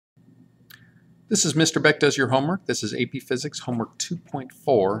This is Mr. Beck Does Your Homework. This is AP Physics Homework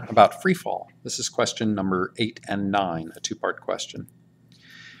 2.4 about free fall. This is question number 8 and 9, a two-part question.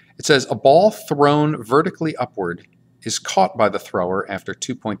 It says, a ball thrown vertically upward is caught by the thrower after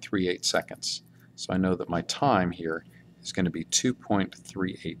 2.38 seconds. So I know that my time here is going to be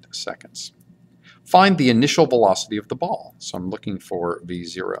 2.38 seconds. Find the initial velocity of the ball. So I'm looking for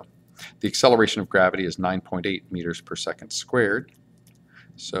v0. The acceleration of gravity is 9.8 meters per second squared.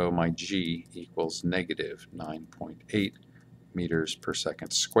 So my g equals negative 9.8 meters per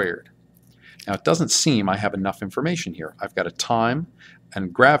second squared. Now it doesn't seem I have enough information here. I've got a time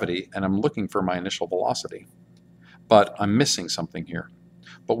and gravity, and I'm looking for my initial velocity. But I'm missing something here.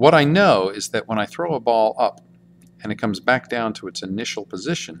 But what I know is that when I throw a ball up and it comes back down to its initial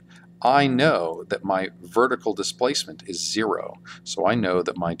position, I know that my vertical displacement is 0. So I know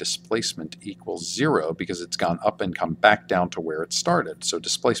that my displacement equals 0 because it's gone up and come back down to where it started. So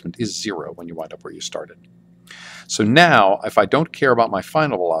displacement is 0 when you wind up where you started. So now, if I don't care about my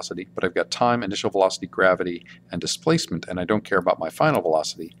final velocity, but I've got time, initial velocity, gravity, and displacement, and I don't care about my final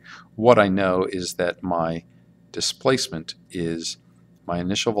velocity, what I know is that my displacement is my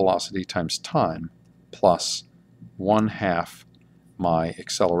initial velocity times time plus 1/2 my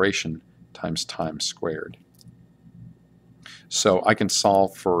acceleration times time squared. So I can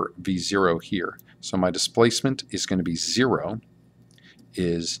solve for v0 here. So my displacement is going to be 0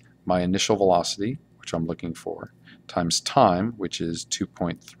 is my initial velocity, which I'm looking for, times time, which is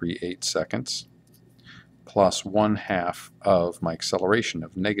 2.38 seconds, plus 1/2 of my acceleration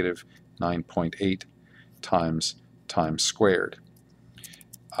of negative 9.8 times time squared.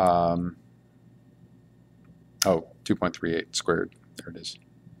 2.38 squared. There it is.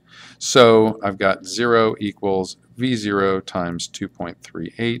 So I've got 0 equals v0 times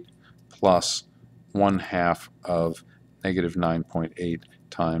 2.38 plus 1/2 of negative 9.8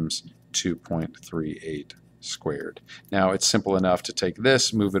 times 2.38 squared. Now it's simple enough to take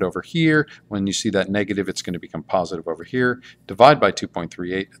this, move it over here. When you see that negative, it's going to become positive over here. Divide by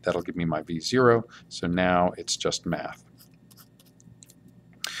 2.38, that'll give me my v0. So now it's just math.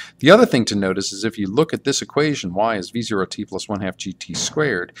 The other thing to notice is if you look at this equation, y is v0t plus 1/2 gt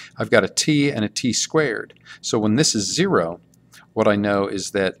squared, I've got a t and a t squared. So when this is 0, what I know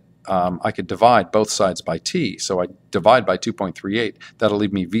is that I could divide both sides by t. So I divide by 2.38. That'll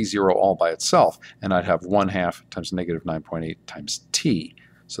leave me v0 all by itself, and I'd have 1/2 times negative 9.8 times t.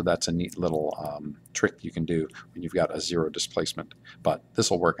 So that's a neat little trick you can do when you've got a 0 displacement. But this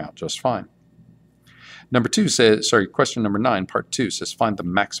will work out just fine. Number 2 says, question number 9, part 2 says find the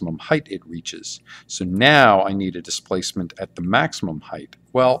maximum height it reaches. So now I need a displacement at the maximum height.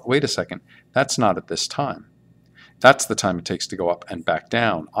 Well, wait a second, that's not at this time. That's the time it takes to go up and back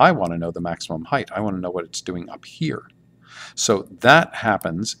down. I want to know the maximum height. I want to know what it's doing up here. So that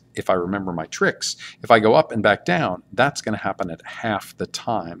happens, if I remember my tricks, if I go up and back down, that's going to happen at half the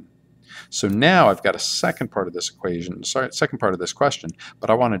time. So now I've got a second part of this equation, second part of this question, but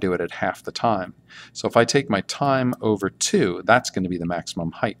I want to do it at half the time. So if I take my time over 2, that's going to be the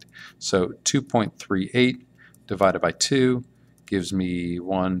maximum height. So 2.38 divided by 2 gives me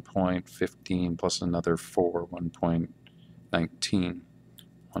 1.15 plus another 4, 1.19,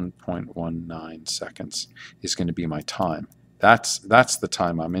 1.19 seconds is going to be my time. That's the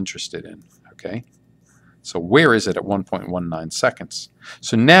time I'm interested in, okay? So where is it at 1.19 seconds?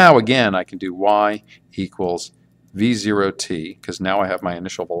 So now again I can do y equals v0t, because now I have my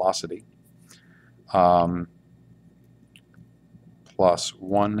initial velocity, plus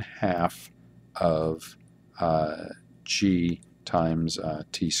 1/2 of g times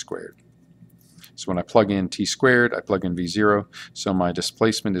t squared. So when I plug in t squared, I plug in v0. So my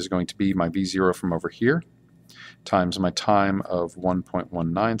displacement is going to be my v0 from over here times my time of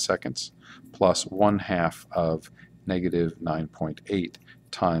 1.19 seconds plus 1/2 of negative 9.8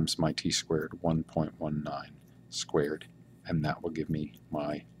 times my t squared, 1.19 squared. And that will give me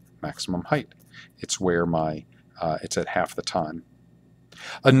my maximum height. It's where it's at half the time.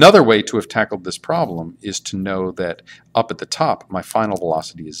 Another way to have tackled this problem is to know that up at the top, my final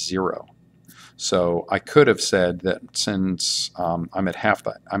velocity is 0. So I could have said that since I'm at half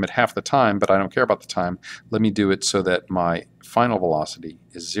the time, but I don't care about the time, let me do it so that my final velocity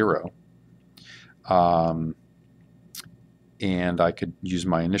is 0. And I could use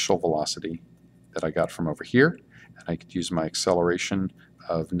my initial velocity that I got from over here, and I could use my acceleration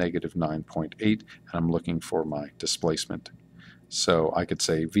of negative 9.8, and I'm looking for my displacement. So I could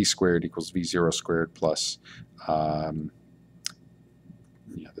say v squared equals v0 squared plus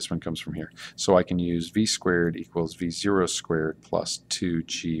this one comes from here. So I can use v squared equals v0 squared plus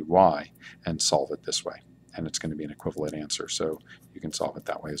 2gy and solve it this way. And it's going to be an equivalent answer, so you can solve it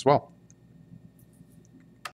that way as well.